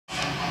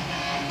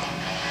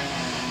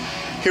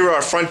Here are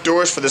our front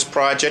doors for this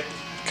project.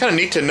 Kind of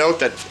neat to note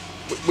that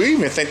we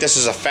even think this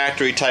is a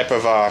factory type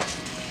of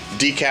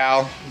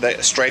decal,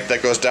 that stripe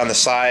that goes down the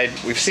side.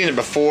 We've seen it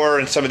before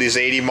in some of these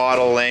 80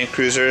 model Land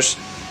Cruisers,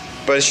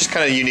 but it's just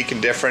kind of unique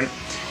and different.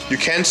 You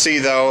can see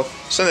though,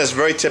 something that's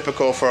very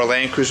typical for a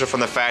Land Cruiser from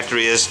the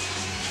factory is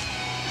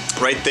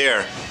right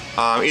there.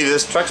 Either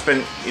this truck's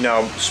been,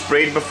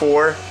 sprayed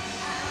before,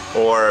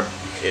 or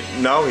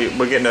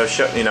we're getting a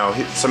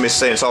somebody's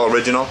saying it's all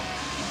original.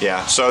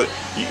 Yeah, so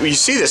you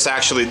see this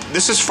actually.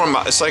 This is from,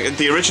 it's like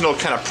the original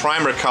kind of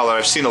primer color.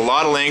 I've seen a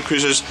lot of Land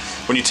Cruisers,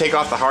 when you take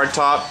off the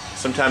hardtop,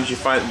 sometimes you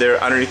find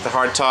they're underneath the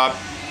hardtop,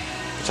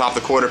 the top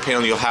of the quarter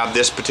panel, you'll have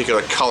this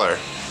particular color.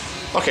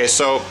 Okay,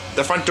 so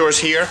the front door's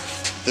here.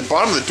 The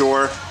bottom of the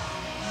door,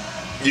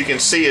 you can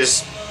see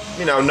is,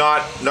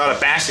 not a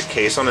basket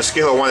case. On a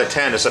scale of 1 to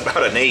 10, it's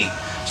about an 8.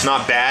 It's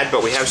not bad,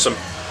 but we have some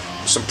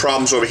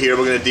problems over here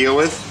we're going to deal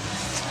with.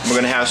 We're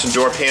going to have some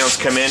door panels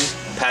come in,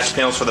 patch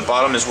panels for the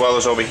bottom as well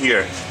as over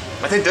here.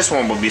 I think this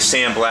one will be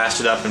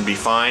sandblasted up and be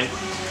fine,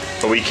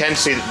 but we can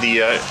see that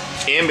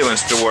the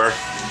ambulance door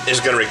is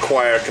going to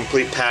require a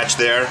complete patch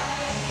there,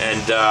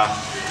 and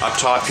up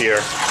top here,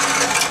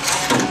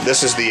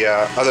 this is the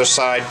other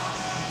side.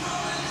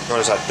 What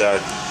is that?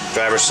 The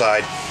driver's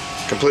side,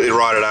 completely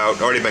rotted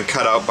out, already been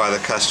cut out by the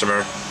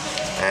customer,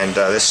 and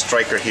this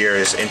striker here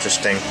is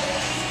interesting.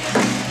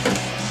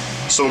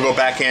 So we'll go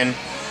back in,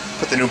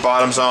 put the new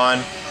bottoms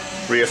on,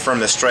 reaffirm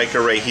the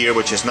striker right here,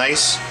 which is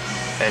nice,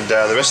 and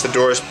the rest of the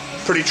door is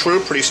pretty true,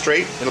 pretty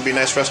straight. It'll be a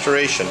nice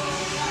restoration.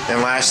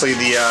 And lastly,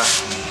 the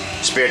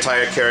spare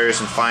tire carrier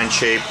is in fine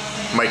shape.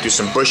 Might do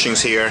some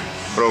bushings here,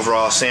 but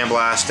overall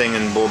sandblasting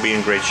and we'll be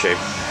in great shape.